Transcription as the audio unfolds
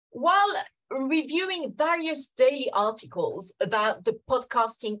While reviewing various daily articles about the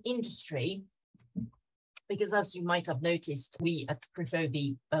podcasting industry, because as you might have noticed, we at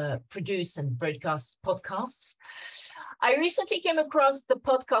Crefovi produce and broadcast podcasts, I recently came across the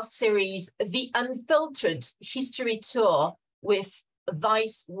podcast series, The Unfiltered History Tour with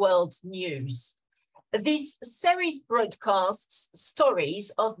Vice World News. This series broadcasts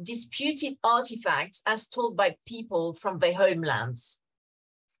stories of disputed artifacts as told by people from their homelands.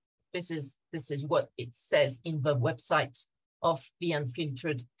 This is what it says in the website of the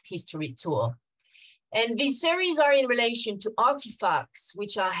Unfiltered History Tour. And these series are in relation to artifacts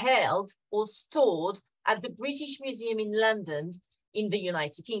which are held or stored at the British Museum in London in the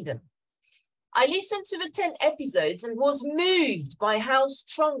United Kingdom. I listened to the 10 episodes and was moved by how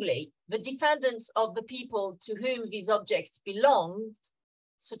strongly the defendants of the people to whom these objects belonged,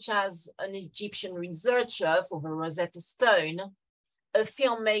 such as an Egyptian researcher for the Rosetta Stone, a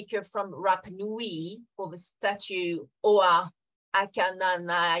filmmaker from Rapa Nui for the statue Oa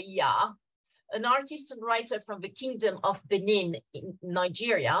Akananaya, an artist and writer from the Kingdom of Benin in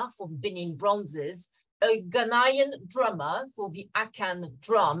Nigeria for the Benin bronzes, a Ghanaian drummer for the Akan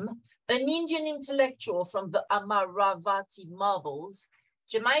drum, an Indian intellectual from the Amaravati marbles,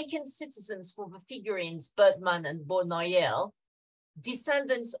 Jamaican citizens for the figurines Birdman and Bonoyel,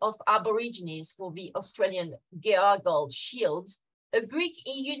 descendants of Aborigines for the Australian Geargal shield, a Greek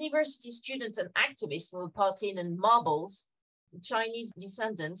university student and activist for the Parthenon marbles, Chinese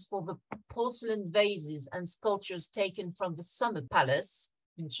descendants for the porcelain vases and sculptures taken from the Summer Palace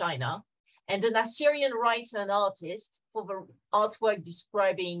in China, and an Assyrian writer and artist for the artwork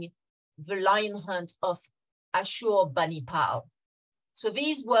describing the lion hunt of Ashur-bani-pal. So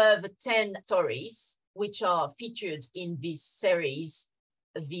these were the 10 stories which are featured in this series,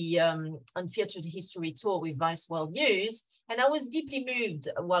 the Unfiltered History Tour with Vice World News. And I was deeply moved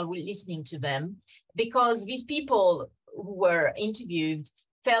while we're listening to them, because these people who were interviewed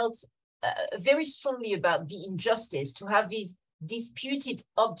felt very strongly about the injustice to have these disputed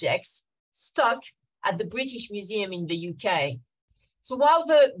objects stuck at the British Museum in the UK. So while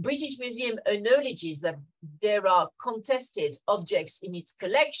the British Museum acknowledges that there are contested objects in its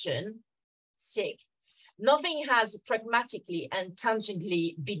collection, nothing has pragmatically and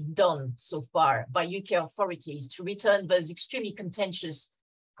tangibly been done so far by UK authorities to return those extremely contentious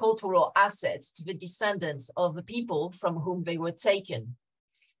cultural assets to the descendants of the people from whom they were taken.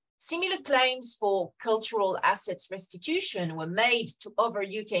 Similar claims for cultural assets restitution were made to other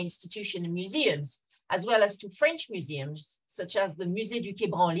UK institutions and museums, as well as to French museums, such as the Musée du Quai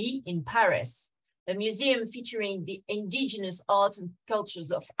Branly in Paris, a museum featuring the indigenous art and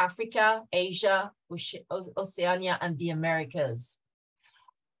cultures of Africa, Asia, Oceania, and the Americas.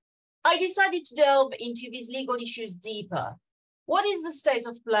 I decided to delve into these legal issues deeper. What is the state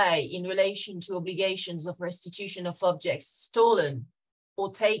of play in relation to obligations of restitution of objects stolen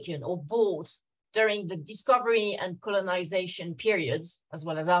or taken or bought during the discovery and colonization periods, as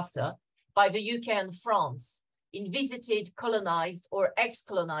well as after, by the UK and France in visited, colonized, or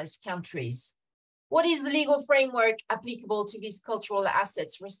ex-colonized countries? What is the legal framework applicable to these cultural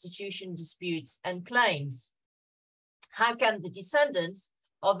assets, restitution disputes and claims? How can the descendants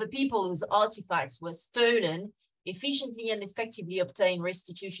of the people whose artifacts were stolen efficiently and effectively obtain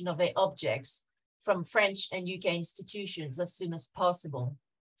restitution of their objects from French and UK institutions as soon as possible?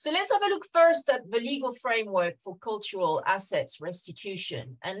 So let's have a look first at the legal framework for cultural assets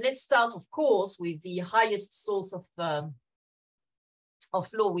restitution. And let's start, of course, with the highest source of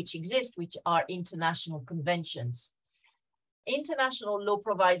law which exists, which are international conventions. International law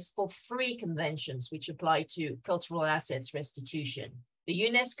provides for 3 conventions which apply to cultural assets restitution: the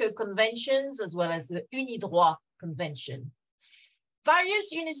UNESCO conventions, as well as the UNIDROIT convention.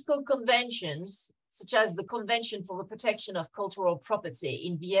 Various UNESCO conventions, such as the Convention for the Protection of Cultural Property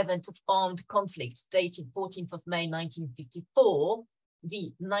in the Event of Armed Conflict, dated 14th of May 1954,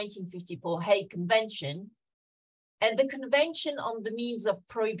 the 1954 Hague Convention, and the Convention on the Means of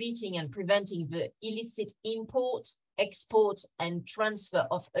Prohibiting and Preventing the Illicit Import, Export, and Transfer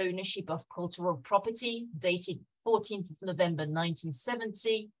of Ownership of Cultural Property, dated 14th of November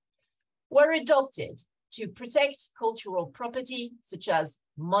 1970, were adopted to protect cultural property, such as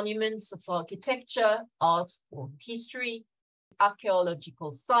monuments of architecture, art or history,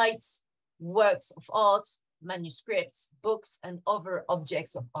 archaeological sites, works of art, manuscripts, books, and other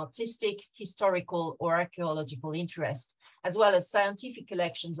objects of artistic, historical, or archaeological interest, as well as scientific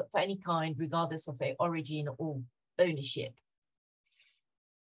collections of any kind, regardless of their origin or ownership.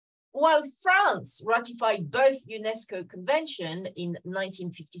 While France ratified both UNESCO Convention in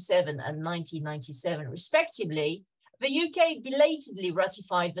 1957 and 1997, respectively, The UK belatedly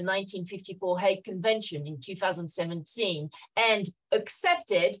ratified the 1954 Hague Convention in 2017 and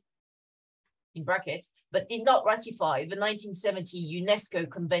accepted, in brackets, but did not ratify the 1970 UNESCO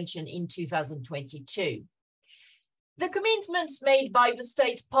Convention in 2022. The commitments made by the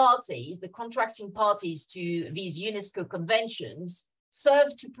state parties, the contracting parties to these UNESCO conventions,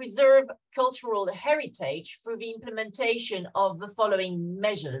 serve to preserve cultural heritage through the implementation of the following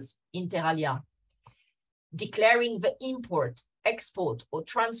measures, inter alia: declaring the import, export, or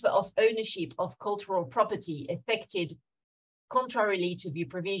transfer of ownership of cultural property effected contrarily to the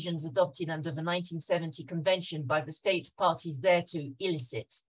provisions adopted under the 1970 convention by the state parties thereto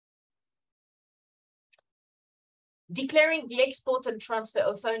illicit. Declaring the export and transfer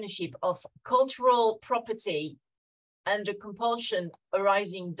of ownership of cultural property under compulsion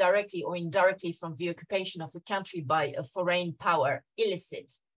arising directly or indirectly from the occupation of a country by a foreign power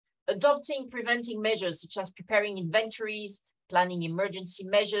illicit. Adopting preventing measures such as preparing inventories, planning emergency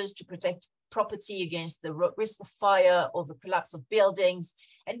measures to protect property against the risk of fire or the collapse of buildings,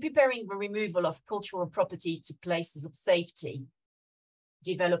 and preparing the removal of cultural property to places of safety.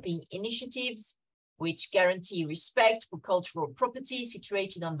 Developing initiatives which guarantee respect for cultural property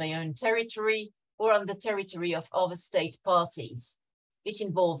situated on their own territory or on the territory of other state parties. This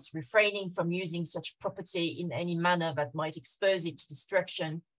involves refraining from using such property in any manner that might expose it to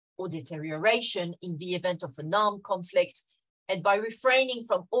destruction or deterioration in the event of an armed conflict, and by refraining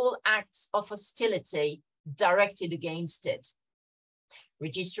from all acts of hostility directed against it.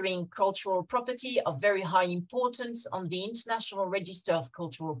 Registering cultural property of very high importance on the International Register of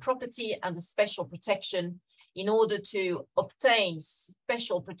Cultural Property and a special protection in order to obtain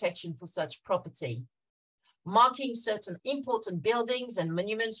special protection for such property. Marking certain important buildings and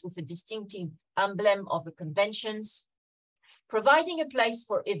monuments with a distinctive emblem of the conventions. Providing a place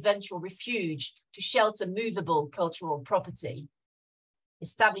for eventual refuge to shelter movable cultural property.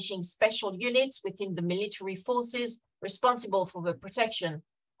 Establishing special units within the military forces responsible for the protection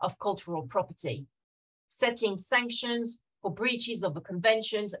of cultural property. Setting sanctions for breaches of the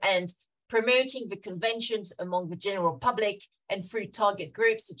conventions and promoting the conventions among the general public and through target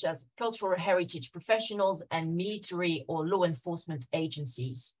groups such as cultural heritage professionals and military or law enforcement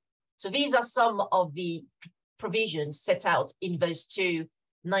agencies. So these are some of the provisions set out in those two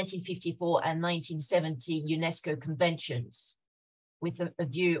 1954 and 1970 UNESCO conventions with a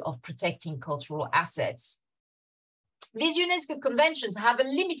view of protecting cultural assets. These UNESCO conventions have a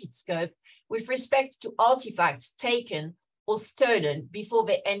limited scope with respect to artifacts taken or stolen before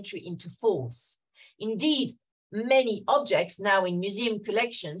their entry into force. Indeed, many objects now in museum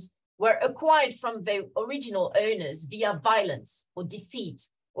collections were acquired from their original owners via violence or deceit,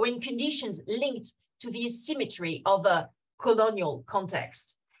 or in conditions linked to the asymmetry of a colonial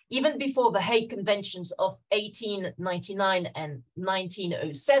context. Even before the Hague Conventions of 1899 and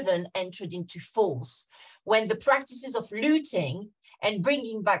 1907 entered into force, when the practices of looting and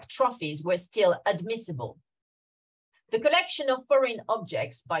bringing back trophies were still admissible. The collection of foreign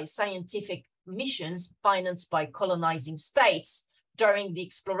objects by scientific missions financed by colonizing states during the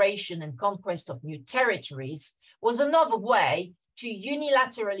exploration and conquest of new territories was another way to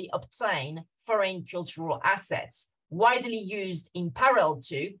unilaterally obtain foreign cultural assets, widely used in parallel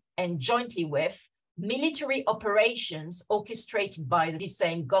to and jointly with military operations orchestrated by the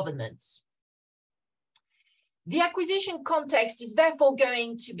same governments. The acquisition context is therefore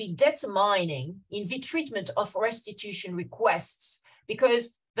going to be determining in the treatment of restitution requests,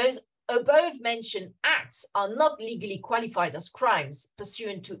 because those above mentioned acts are not legally qualified as crimes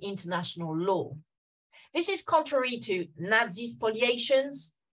pursuant to international law. This is contrary to Nazi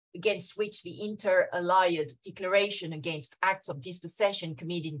spoliations, against which the Inter-Allied Declaration against Acts of Dispossession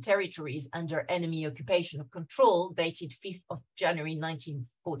committed in territories under enemy occupation or control, dated 5th of January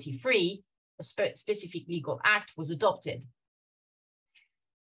 1943, a specific legal act was adopted.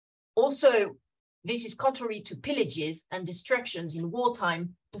 Also, this is contrary to pillages and destructions in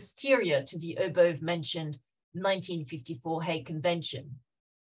wartime posterior to the above mentioned 1954 Hague Convention.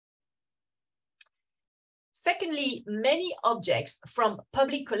 Secondly, many objects from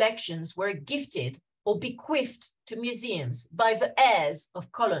public collections were gifted or bequeathed to museums by the heirs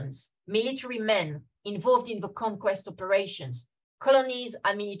of colons, military men involved in the conquest operations, colonies,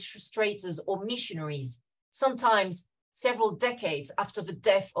 administrators, or missionaries, sometimes several decades after the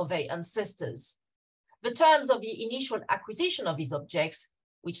death of their ancestors. The terms of the initial acquisition of these objects,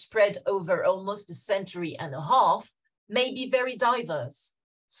 which spread over almost a century and a half, may be very diverse.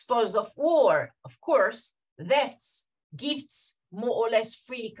 Spoils of war, of course, thefts, gifts more or less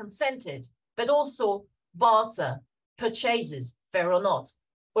freely consented, but also barter, purchases, fair or not,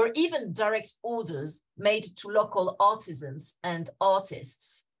 or even direct orders made to local artisans and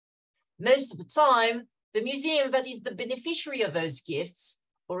artists. Most of the time, the museum that is the beneficiary of those gifts,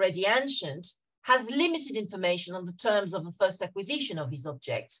 already ancient, has limited information on the terms of the first acquisition of these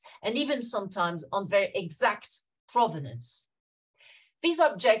objects, and even sometimes on their exact provenance. These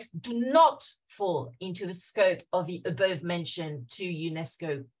objects do not fall into the scope of the above-mentioned two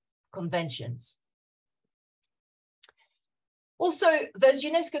UNESCO conventions. Also, those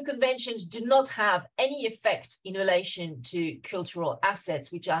UNESCO conventions do not have any effect in relation to cultural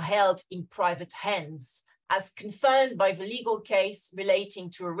assets which are held in private hands, as confirmed by the legal case relating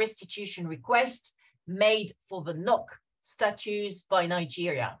to a restitution request made for the Nok statues by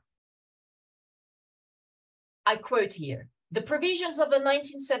Nigeria. I quote here, "The provisions of the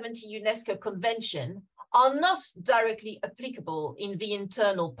 1970 UNESCO Convention are not directly applicable in the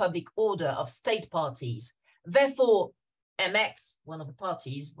internal public order of state parties. Therefore, MX, one of the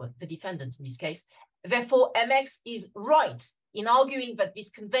parties, the defendant in this case, therefore MX is right in arguing that this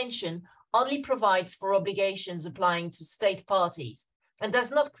convention only provides for obligations applying to state parties and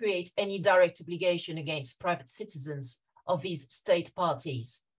does not create any direct obligation against private citizens of these state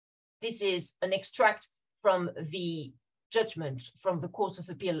parties." This is an extract from the judgment from the Court of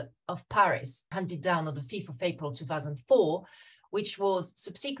Appeal of Paris, handed down on the 5th of April 2004, which was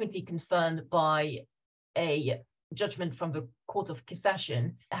subsequently confirmed by a judgment from the Court of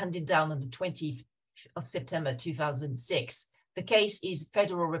Cassation, handed down on the 20th of September 2006. The case is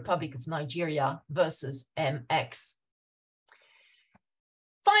Federal Republic of Nigeria versus MX.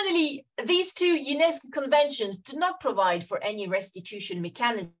 Finally, these two UNESCO conventions do not provide for any restitution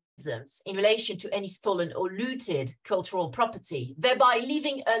mechanisms in relation to any stolen or looted cultural property, thereby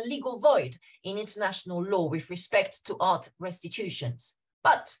leaving a legal void in international law with respect to art restitutions.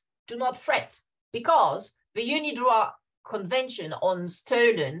 But do not fret, because the UNIDROIT Convention on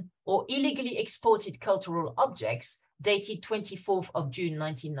Stolen or Illegally Exported Cultural Objects, dated 24th of June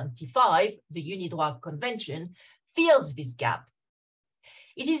 1995, the UNIDROIT Convention, fills this gap.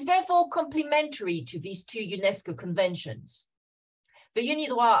 It is therefore complementary to these two UNESCO conventions. The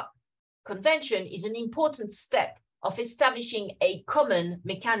UNIDROIT Convention is an important step of establishing a common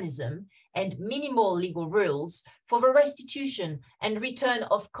mechanism and minimal legal rules for the restitution and return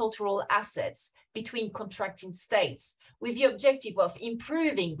of cultural assets between contracting states, with the objective of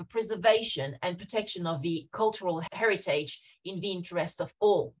improving the preservation and protection of the cultural heritage in the interest of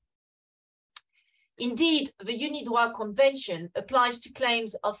all. Indeed, the UNIDROIT Convention applies to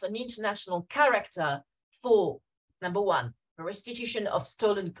claims of an international character for, number one, the restitution of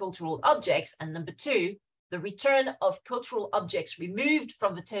stolen cultural objects, and number two, the return of cultural objects removed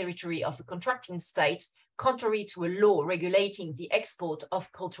from the territory of a contracting state, contrary to a law regulating the export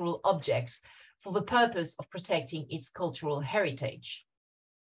of cultural objects for the purpose of protecting its cultural heritage.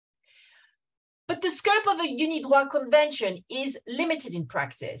 But the scope of the UNIDROIT Convention is limited in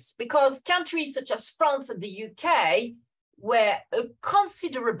practice because countries such as France and the UK, where a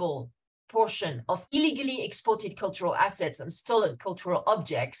considerable portion of illegally exported cultural assets and stolen cultural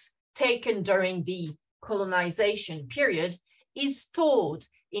objects taken during the colonization period is stored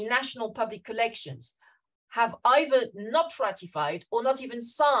in national public collections, have either not ratified or not even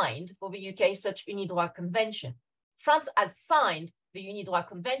signed for the UK such UNIDROIT Convention. France has signed the UNIDROIT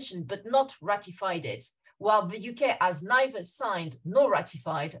Convention but not ratified it, while the UK has neither signed nor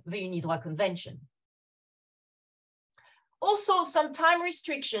ratified the UNIDROIT Convention. Also, some time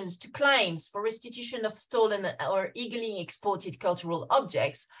restrictions to claims for restitution of stolen or illegally exported cultural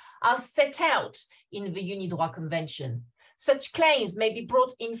objects are set out in the UNIDROIT Convention. Such claims may be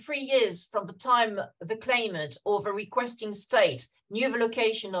brought in 3 years from the time the claimant or the requesting state knew the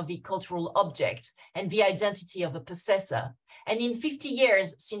location of the cultural object and the identity of the possessor, and in 50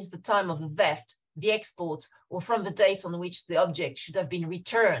 years since the time of the theft, the export, or from the date on which the object should have been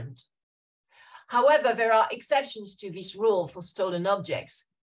returned. However, there are exceptions to this rule for stolen objects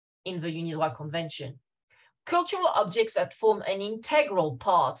in the UNIDROIT Convention. Cultural objects that form an integral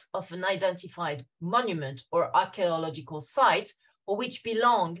part of an identified monument or archaeological site, or which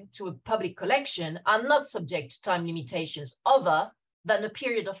belong to a public collection, are not subject to time limitations other than a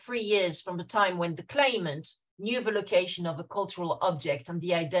period of 3 years from the time when the claimant knew the location of a cultural object and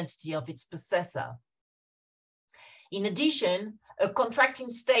the identity of its possessor. In addition, a contracting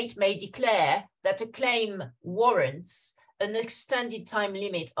state may declare that a claim warrants an extended time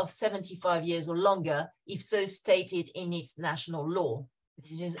limit of 75 years or longer, if so stated in its national law.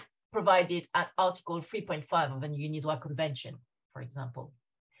 This is provided at Article 3.5 of the UNIDROIT Convention, for example.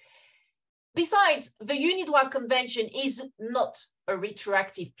 Besides, the UNIDROIT Convention is not a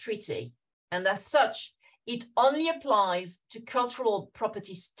retroactive treaty, and as such, it only applies to cultural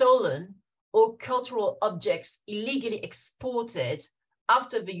property stolen or cultural objects illegally exported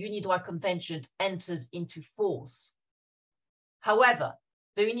after the UNIDROIT Convention entered into force. However,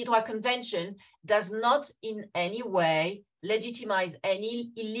 the UNIDROIT Convention does not in any way legitimize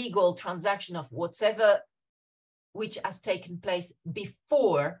any illegal transaction of whatever which has taken place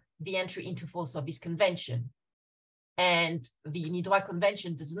before the entry into force of this convention. And the UNIDROIT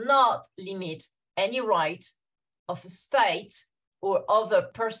Convention does not limit any right of a state or other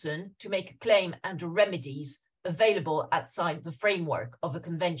person to make a claim under remedies available outside the framework of a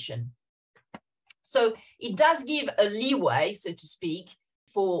convention. So it does give a leeway, so to speak,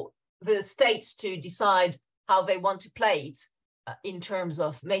 for the states to decide how they want to play it in terms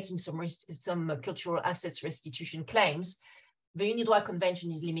of making some cultural assets restitution claims. The UNIDROIT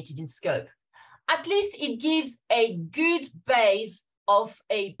Convention is limited in scope. At least it gives a good base of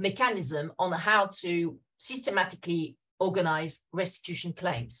a mechanism on how to systematically organize restitution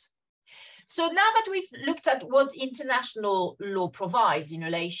claims. So now that we've looked at what international law provides in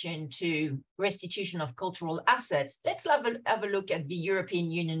relation to restitution of cultural assets, let's have a look at the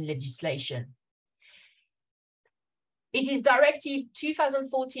European Union legislation. It is Directive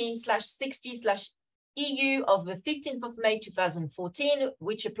 2014/60/EU of the 15th of May 2014,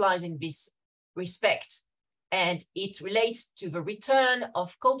 which applies in this respect. And it relates to the return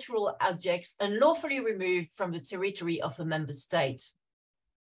of cultural objects unlawfully removed from the territory of a member state.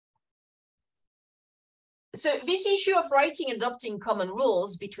 So this issue of writing and adopting common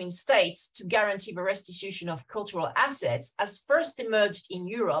rules between states to guarantee the restitution of cultural assets has first emerged in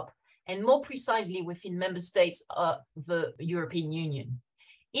Europe, and more precisely within member states of the European Union.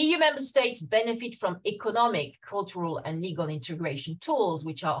 EU member states benefit from economic, cultural, and legal integration tools,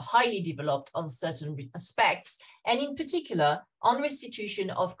 which are highly developed on certain aspects, and in particular on restitution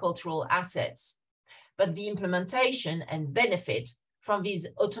of cultural assets. But the implementation and benefit from these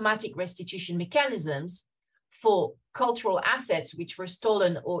automatic restitution mechanisms for cultural assets which were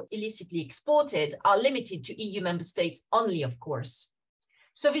stolen or illicitly exported are limited to EU member states only, of course.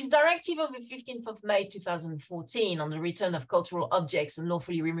 So this directive of the 15th of May 2014 on the return of cultural objects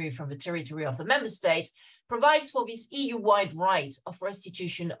unlawfully removed from the territory of a member state provides for this EU-wide right of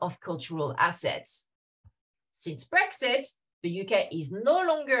restitution of cultural assets. Since Brexit, the UK is no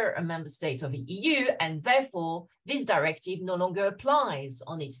longer a member state of the EU, and therefore this directive no longer applies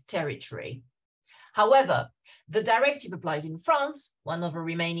on its territory. However, the directive applies in France, one of the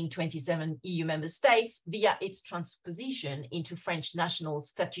remaining 27 EU member states, via its transposition into French national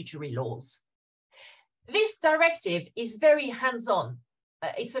statutory laws. This directive is very hands-on.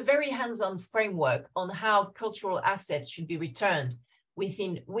 It's a very hands-on framework on how cultural assets should be returned,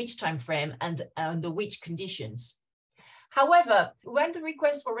 within which time frame and under which conditions. However, when the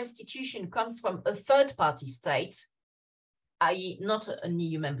request for restitution comes from a third-party state, i.e. not an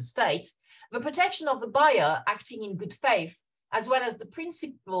EU member state, the protection of the buyer acting in good faith, as well as the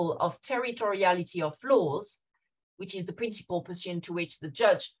principle of territoriality of laws, which is the principle pursuant to which the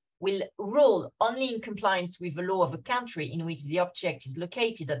judge will rule only in compliance with the law of a country in which the object is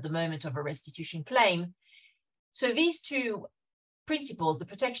located at the moment of a restitution claim. So these two principles, the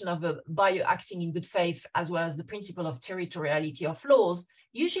protection of the buyer acting in good faith, as well as the principle of territoriality of laws,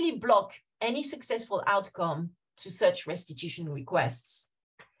 usually block any successful outcome to such restitution requests.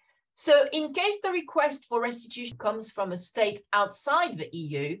 So in case the request for restitution comes from a state outside the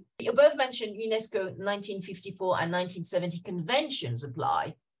EU, the above mentioned UNESCO 1954 and 1970 conventions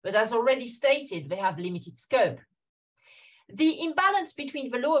apply, but as already stated, they have limited scope. The imbalance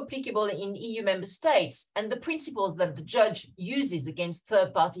between the law applicable in EU member states and the principles that the judge uses against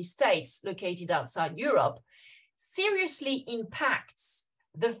third-party states located outside Europe seriously impacts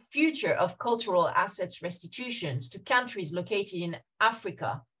the future of cultural assets restitutions to countries located in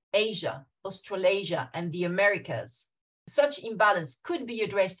Africa, Asia, Australasia, and the Americas. Such imbalance could be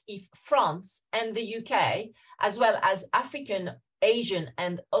addressed if France and the UK, as well as African, Asian,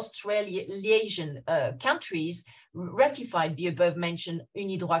 and Australasian countries, ratified the above-mentioned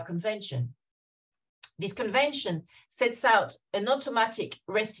UNIDROIT Convention. This convention sets out an automatic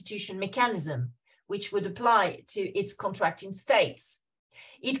restitution mechanism, which would apply to its contracting states.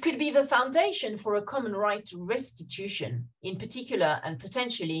 It could be the foundation for a common right to restitution, in particular and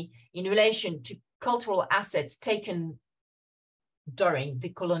potentially in relation to cultural assets taken during the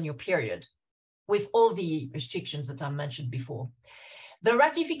colonial period, with all the restrictions that I mentioned before. The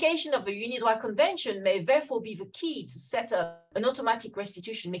ratification of the UNIDROIT Convention may therefore be the key to set up an automatic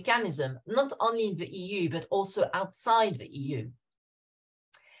restitution mechanism, not only in the EU, but also outside the EU.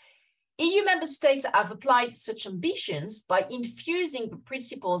 EU member states have applied such ambitions by infusing the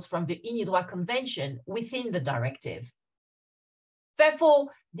principles from the UNIDROIT Convention within the directive.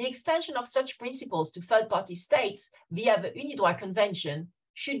 Therefore, the extension of such principles to third-party states via the UNIDROIT Convention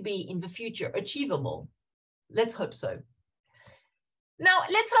should be in the future achievable. Let's hope so. Now,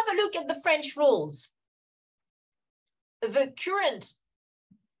 let's have a look at the French rules. The current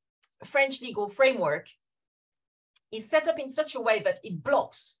French legal framework is set up in such a way that it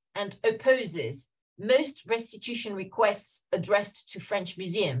blocks and opposes most restitution requests addressed to French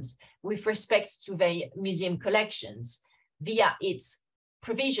museums with respect to their museum collections via its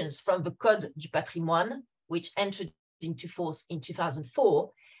provisions from the Code du Patrimoine, which entered into force in 2004,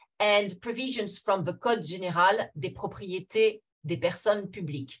 and provisions from the Code Général des Propriétés des Personnes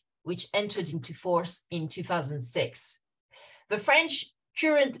Publiques, which entered into force in 2006. The French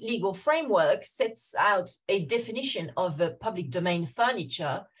current legal framework sets out a definition of the public domain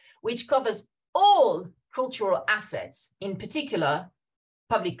furniture, which covers all cultural assets, in particular,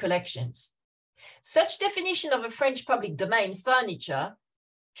 public collections. Such definition of a French public domain furniture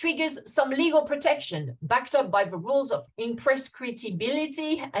triggers some legal protection backed up by the rules of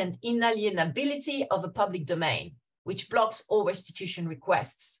imprescriptibility and inalienability of a public domain, which blocks all restitution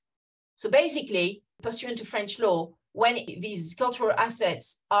requests. So basically, pursuant to French law, when these cultural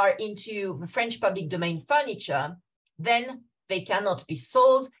assets are into the French public domain furniture, then they cannot be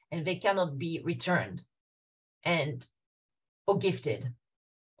sold and they cannot be returned or gifted.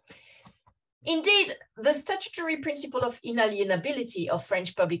 Indeed, the statutory principle of inalienability of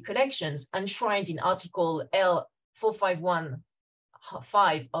French public collections enshrined in Article L4515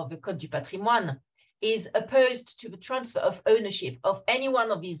 of the Code du Patrimoine is opposed to the transfer of ownership of any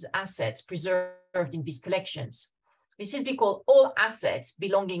one of these assets preserved in these collections. This is because all assets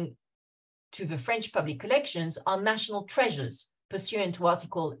belonging to the French public collections are national treasures pursuant to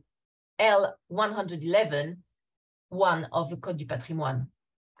Article L111(1) of the Code du Patrimoine.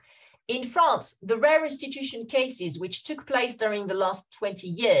 In France, the rare restitution cases which took place during the last 20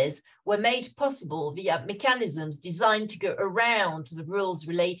 years were made possible via mechanisms designed to go around the rules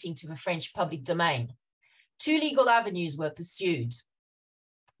relating to the French public domain. Two legal avenues were pursued.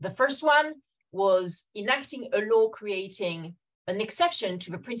 The first one was enacting a law creating an exception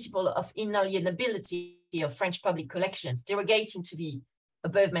to the principle of inalienability of French public collections, derogating to the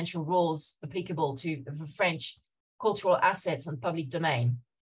above-mentioned rules applicable to the French cultural assets and public domain.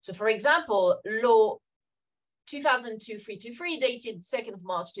 So, for example, Law 2002-323, dated 2nd of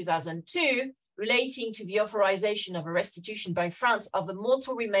March 2002, relating to the authorization of a restitution by France of the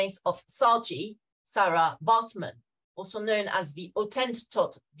mortal remains of Sarah Bartman, also known as the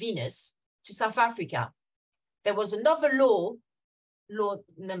Hottentot Venus, to South Africa. There was another law, law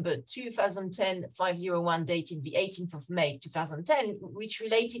number 2010-501, dated the 18th of May 2010, which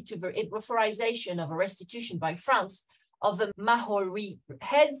related to the authorization of a restitution by France of the Maori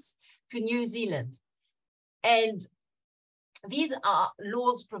heads to New Zealand. And these are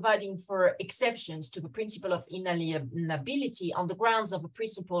laws providing for exceptions to the principle of inalienability on the grounds of a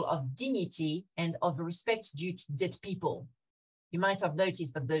principle of dignity and of the respect due to dead people. You might have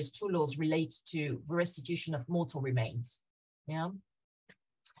noticed that those two laws relate to the restitution of mortal remains. Yeah.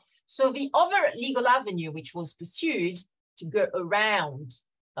 So the other legal avenue which was pursued to go around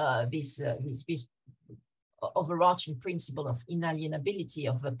this overarching principle of inalienability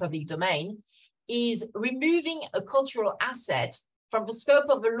of the public domain is removing a cultural asset from the scope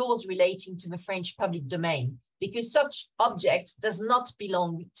of the laws relating to the French public domain, because such object does not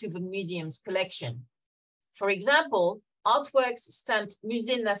belong to the museum's collection. For example, artworks stamped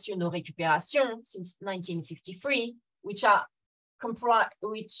Musées Nationaux Récupération since 1953, which are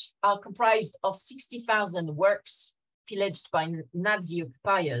comprised of 60,000 works pillaged by Nazi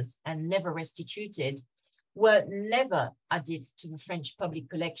occupiers and never restituted, were never added to the French public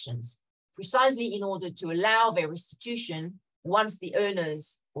collections, precisely in order to allow their restitution once the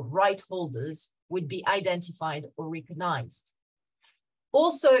owners or right holders would be identified or recognized.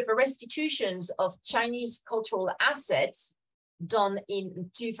 Also, the restitutions of Chinese cultural assets done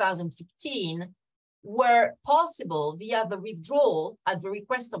in 2015 were possible via the withdrawal at the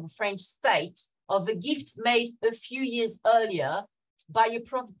request of the French state of a gift made a few years earlier by a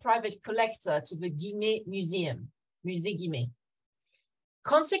private collector to the Guimet Museum, Musée Guimet.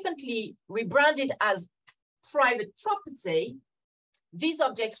 Consequently, rebranded as private property, these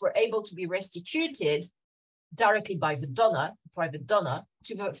objects were able to be restituted directly by the donor, private donor,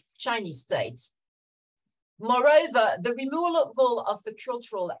 to the Chinese state. Moreover, the removal of the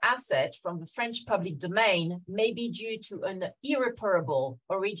cultural asset from the French public domain may be due to an irreparable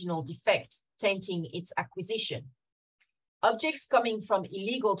original defect tainting its acquisition. Objects coming from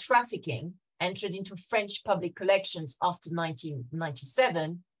illegal trafficking entered into French public collections after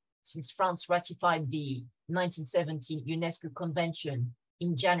 1997, since France ratified the 1970 UNESCO Convention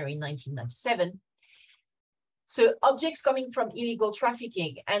in January 1997. So objects coming from illegal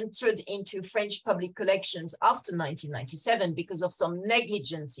trafficking entered into French public collections after 1997 because of some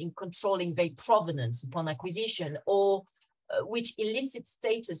negligence in controlling their provenance upon acquisition, or which illicit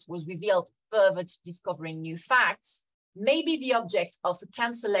status was revealed further to discovering new facts, may be the object of a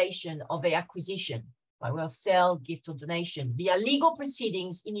cancellation of a acquisition by way of sale, gift, or donation via legal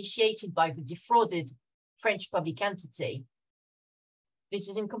proceedings initiated by the defrauded French public entity. This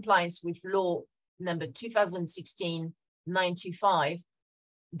is in compliance with law number 2016-925,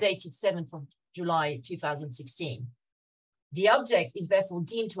 dated 7th of July 2016. The object is therefore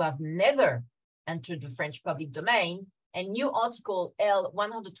deemed to have never entered the French public domain, and new article L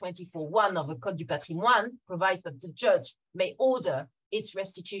 124.1 of the Code du Patrimoine provides that the judge may order its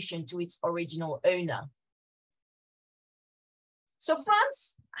restitution to its original owner. So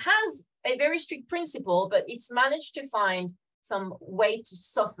France has a very strict principle, but it's managed to find some way to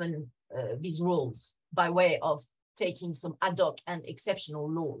soften these rules by way of taking some ad hoc and exceptional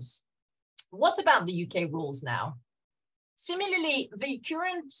laws. What about the UK rules now? Similarly, the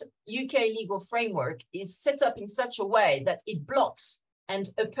current UK legal framework is set up in such a way that it blocks and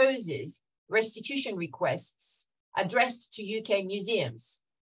opposes restitution requests addressed to UK museums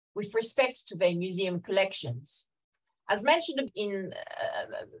with respect to their museum collections. As mentioned in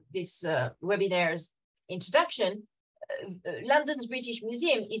this webinar's introduction, London's British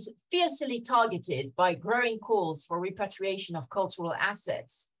Museum is fiercely targeted by growing calls for repatriation of cultural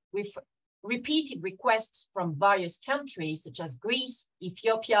assets, with repeated requests from various countries such as Greece,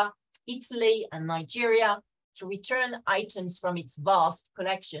 Ethiopia, Italy, and Nigeria to return items from its vast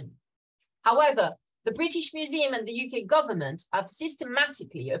collection. However, the British Museum and the UK government have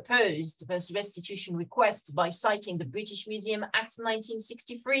systematically opposed those restitution requests by citing the British Museum Act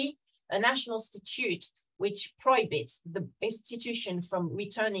 1963, a national statute which prohibits the restitution from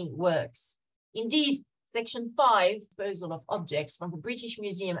returning works. Indeed, Section 5, disposal of objects from the British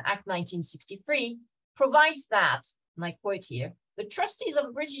Museum Act 1963, provides that, and I quote here, the trustees of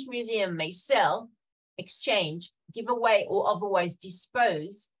the British Museum may sell, exchange, give away, or otherwise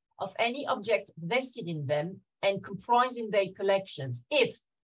dispose of any object vested in them and comprising their collections if,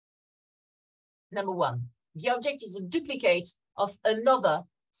 number one, the object is a duplicate of another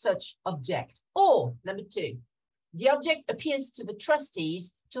such object, or number two, the object appears to the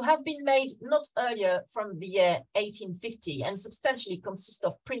trustees to have been made not earlier from the year 1850 and substantially consists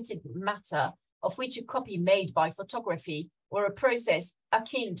of printed matter of which a copy made by photography or a process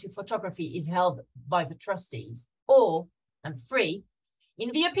akin to photography is held by the trustees, or number three, in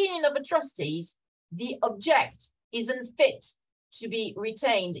the opinion of the trustees, the object is unfit to be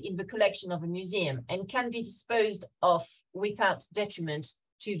retained in the collection of a museum and can be disposed of without detriment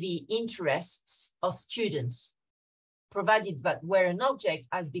to the interests of students, provided that where an object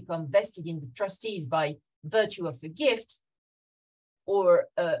has become vested in the trustees by virtue of a gift or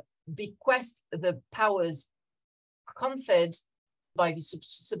bequest, the powers conferred by the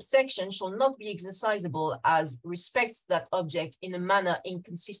subsection shall not be exercisable as respects that object in a manner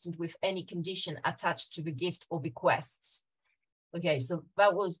inconsistent with any condition attached to the gift or bequests. Okay, so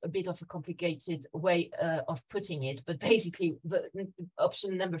that was a bit of a complicated way of putting it, but basically the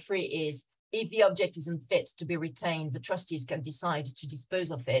option number three is if the object is unfit to be retained, the trustees can decide to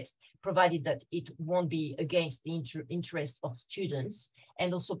dispose of it, provided that it won't be against the interest of students,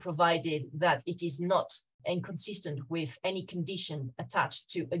 and also provided that it is not inconsistent with any condition attached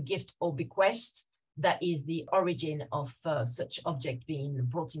to a gift or bequest that is the origin of such object being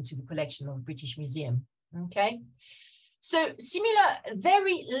brought into the collection of the British Museum. Okay. So similar,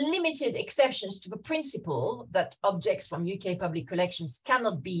 very limited exceptions to the principle that objects from UK public collections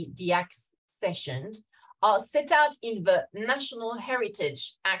cannot be deaccessioned are set out in the National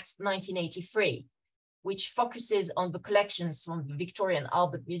Heritage Act 1983, which focuses on the collections from the Victoria and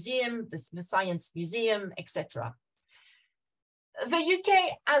Albert Museum, the Science Museum, etc. The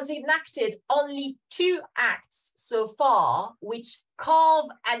UK has enacted only 2 acts so far which carve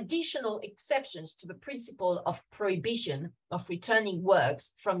additional exceptions to the principle of prohibition of returning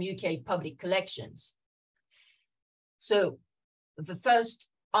works from UK public collections. So the first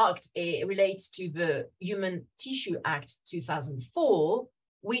act relates to the Human Tissue Act 2004,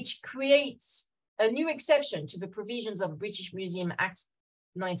 which creates a new exception to the provisions of British Museum Act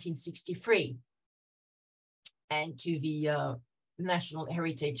 1963 and to the National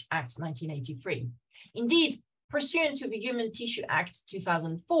Heritage Act 1983. Indeed, pursuant to the Human Tissue Act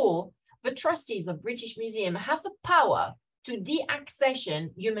 2004, the trustees of British Museum have the power to deaccession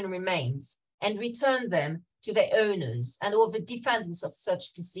human remains and return them to their owners and or the defendants of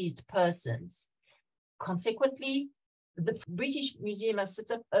such deceased persons. Consequently, the British Museum has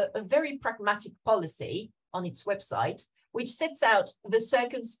set up a very pragmatic policy on its website, which sets out the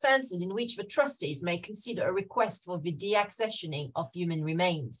circumstances in which the trustees may consider a request for the deaccessioning of human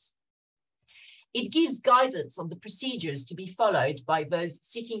remains. It gives guidance on the procedures to be followed by those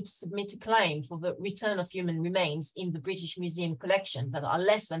seeking to submit a claim for the return of human remains in the British Museum collection that are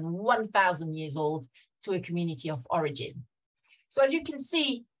less than 1,000 years old to a community of origin. So as you can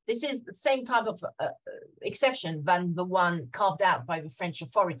see, this is the same type of exception than the one carved out by the French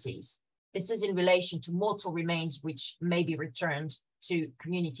authorities. This is in relation to mortal remains which may be returned to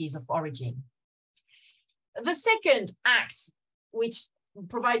communities of origin. The second act, which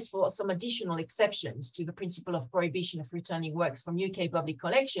provides for some additional exceptions to the principle of prohibition of returning works from UK public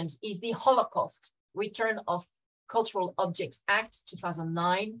collections, is the Holocaust Return of Cultural Objects Act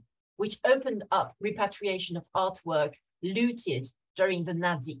 2009, which opened up repatriation of artwork looted during the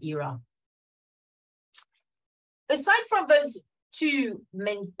Nazi era. Aside from those two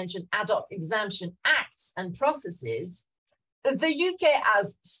mentioned ad hoc exemption acts and processes, the UK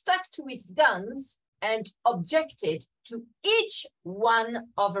has stuck to its guns and objected to each one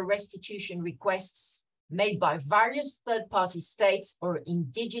of the restitution requests made by various third-party states or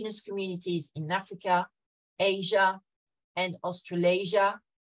indigenous communities in Africa, Asia, and Australasia.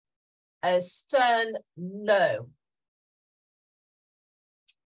 A stern no.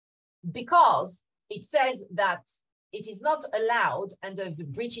 Because it says that it is not allowed under the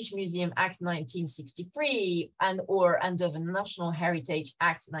British Museum Act 1963 and or under the National Heritage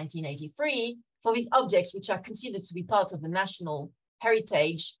Act 1983 for these objects which are considered to be part of the national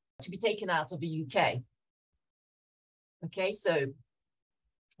heritage to be taken out of the UK. Okay, so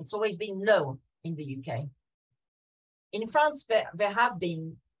it's always been no in the UK. In France, there have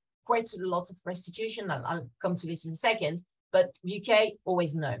been quite a lot of restitution, and I'll come to this in a second, but UK,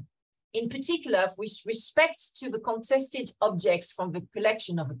 always no. In particular, with respect to the contested objects from the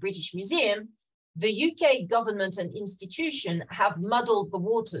collection of the British Museum, the UK government and institution have muddled the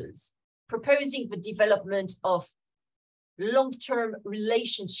waters, proposing the development of long-term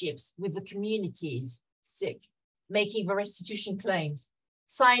relationships with the communities, making the restitution claims,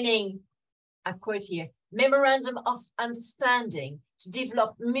 signing, I quote here, memorandum of understanding to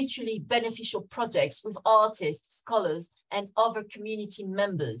develop mutually beneficial projects with artists, scholars, and other community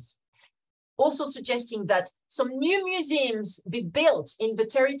members. Also suggesting that some new museums be built in the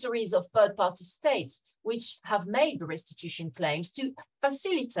territories of third-party states, which have made the restitution claims to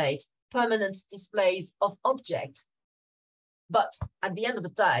facilitate permanent displays of objects. But at the end of the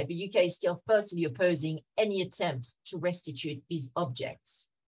day, the UK is still firstly opposing any attempt to restitute these objects.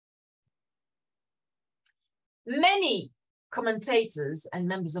 Many commentators and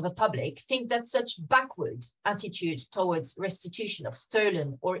members of the public think that such backward attitude towards restitution of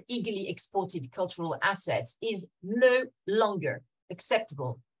stolen or illegally exported cultural assets is no longer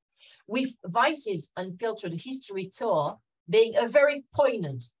acceptable, with Vice's Unfiltered History Tour being a very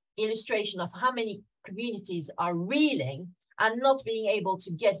poignant illustration of how many communities are reeling and not being able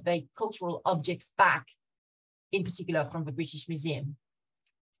to get their cultural objects back, in particular from the British Museum.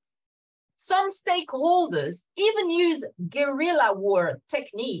 Some stakeholders even use guerrilla war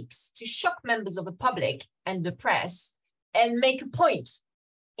techniques to shock members of the public and the press and make a point,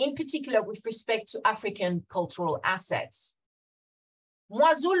 in particular with respect to African cultural assets.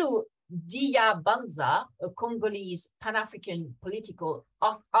 Mwazulu Diyabanza, a Congolese Pan-African political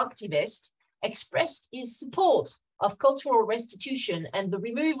activist, expressed his support of cultural restitution and the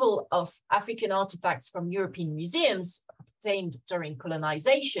removal of African artifacts from European museums obtained during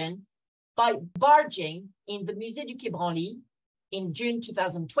colonization by barging in the Musée du Quai Branly in June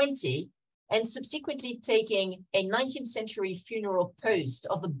 2020 and subsequently taking a 19th century funeral post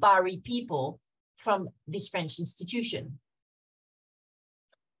of the Bari people from this French institution.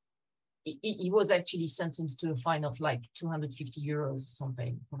 He was actually sentenced to a fine of like 250 euros or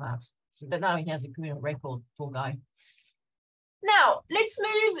something for that. But now he has a criminal record, poor guy. Now, let's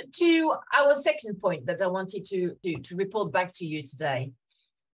move to our second point that I wanted to report back to you today.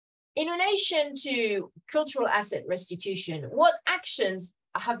 In relation to cultural asset restitution, what actions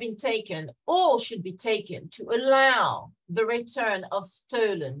have been taken or should be taken to allow the return of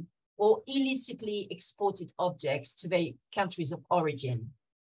stolen or illicitly exported objects to their countries of origin?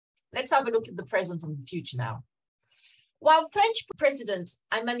 Let's have a look at the present and the future now. While French President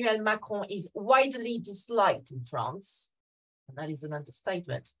Emmanuel Macron is widely disliked in France, and that is an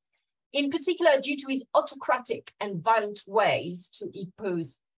understatement, in particular due to his autocratic and violent ways to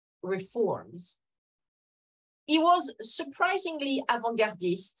impose reforms, He was surprisingly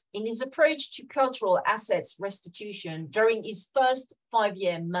avant-gardist in his approach to cultural assets restitution during his first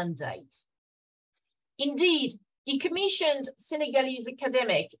 5-year mandate. Indeed, he commissioned Senegalese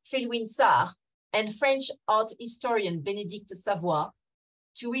academic Felwine Sarr and French art historian Bénédicte Savoy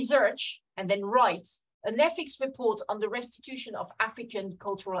to research and then write an ethics report on the restitution of African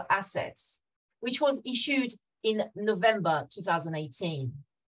cultural assets, which was issued in November 2018.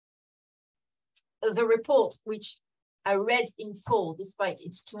 The report, which I read in full despite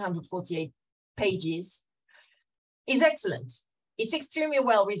its 248 pages, is excellent. It's extremely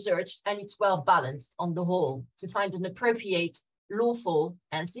well researched and it's well balanced on the whole to find an appropriate, lawful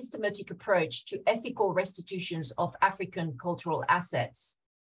and systematic approach to ethical restitutions of African cultural assets.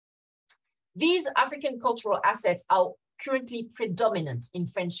 These African cultural assets are currently predominant in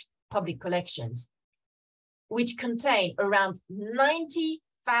French public collections, which contain around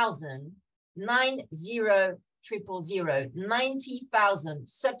 90,000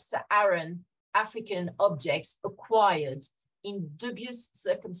 sub-Saharan African objects acquired in dubious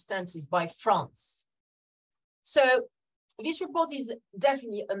circumstances by France. So this report is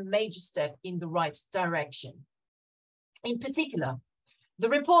definitely a major step in the right direction. In particular, the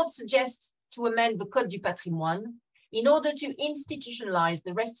report suggests to amend the Code du Patrimoine in order to institutionalize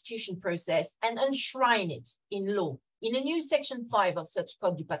the restitution process and enshrine it in law in a new Section 5 of such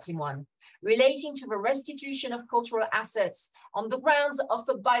Code du Patrimoine, relating to the restitution of cultural assets on the grounds of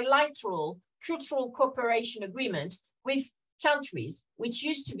a bilateral cultural cooperation agreement with countries which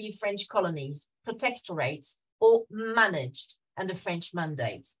used to be French colonies, protectorates, or managed under French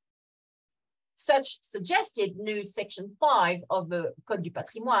mandate. Such suggested new Section 5 of the Code du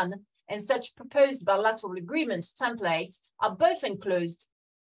Patrimoine and such proposed bilateral agreement templates are both enclosed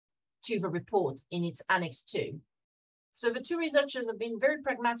to the report in its Annex 2. So the two researchers have been very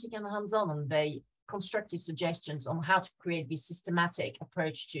pragmatic and hands-on on their constructive suggestions on how to create this systematic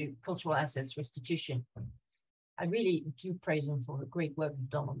approach to cultural assets restitution. I really do praise them for the great work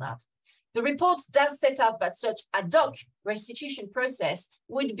done on that. The report does set out that such ad hoc restitution process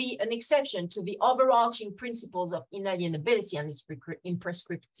would be an exception to the overarching principles of inalienability and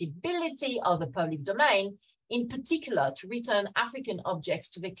imprescriptibility of the public domain, in particular to return African objects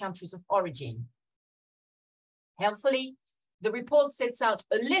to their countries of origin. Helpfully, the report sets out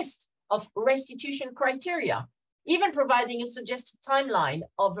a list of restitution criteria, even providing a suggested timeline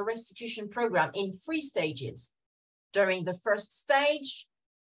of the restitution program in 3 stages. During the first stage,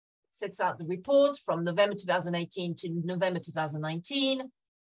 sets out the report from November 2018 to November 2019.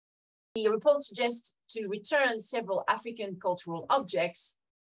 The report suggests to return several African cultural objects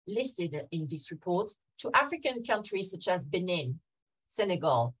listed in this report to African countries such as Benin,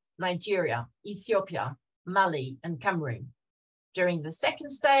 Senegal, Nigeria, Ethiopia, Mali, and Cameroon. During the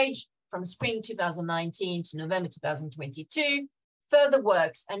second stage, from spring 2019 to November 2022, further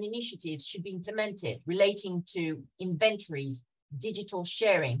works and initiatives should be implemented relating to inventories, digital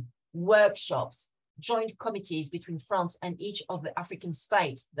sharing, workshops, joint committees between France and each of the African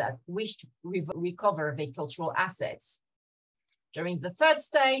states that wish to recover their cultural assets. During the third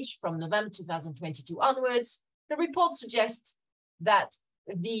stage, from November 2022 onwards, the report suggests that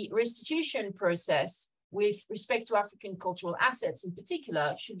the restitution process with respect to African cultural assets in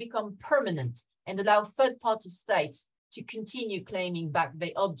particular should become permanent and allow third-party states to continue claiming back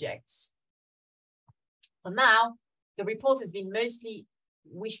their objects. For now, the report has been mostly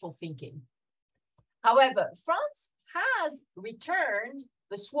wishful thinking. However, France has returned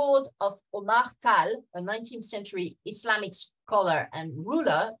the sword of Omar Tal, a 19th century Islamic scholar and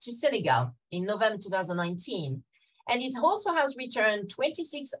ruler, to Senegal in November 2019. And it also has returned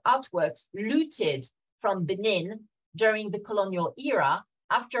 26 artworks looted from Benin during the colonial era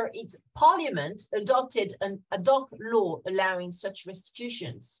after its parliament adopted an ad hoc law allowing such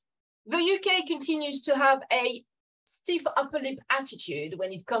restitutions. The UK continues to have a stiff upper lip attitude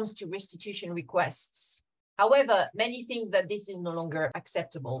when it comes to restitution requests. However, many think that this is no longer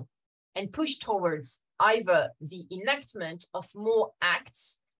acceptable and push towards either the enactment of more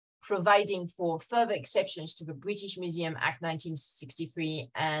acts providing for further exceptions to the British Museum Act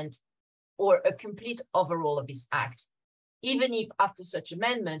 1963 or a complete overhaul of this act. Even if after such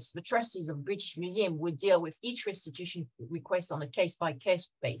amendments, the trustees of British Museum would deal with each restitution request on a case-by-case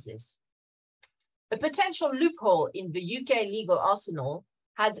basis. A potential loophole in the UK legal arsenal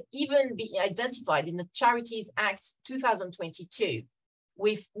had even been identified in the Charities Act 2022,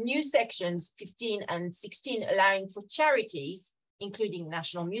 with new sections 15 and 16 allowing for charities, including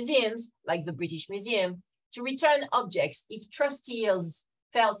national museums like the British Museum, to return objects if trustees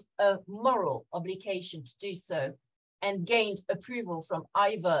felt a moral obligation to do so and gained approval from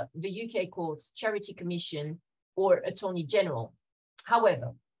either the UK Courts Charity Commission or Attorney General.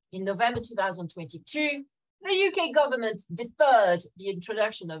 However, in November 2022, the UK government deferred the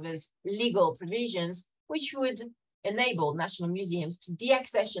introduction of its legal provisions, which would enable national museums to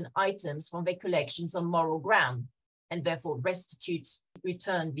deaccession items from their collections on moral ground, and therefore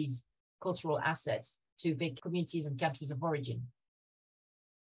return these cultural assets to their communities and countries of origin.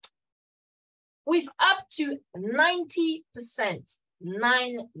 With up to 90%,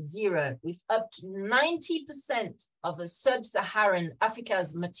 with up to 90% of a sub-Saharan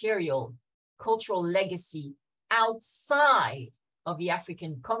Africa's material cultural legacy outside of the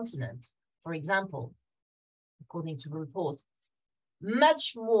African continent, for example, according to the report,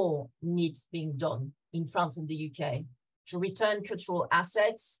 much more needs being done in France and the UK to return cultural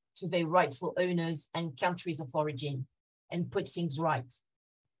assets to their rightful owners and countries of origin and put things right.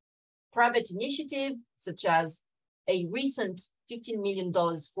 Private initiative, such as a recent $15 million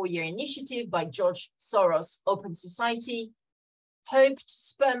four-year initiative by George Soros Open Society, hoped to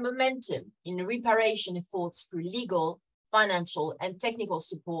spur momentum in reparation efforts through legal, financial, and technical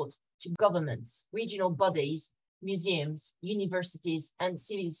support to governments, regional bodies, museums, universities, and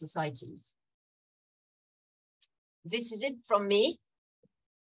civil societies. This is it from me.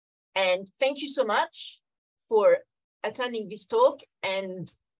 And thank you so much for attending this talk,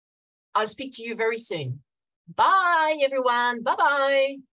 and I'll speak to you very soon. Bye, everyone. Bye-bye.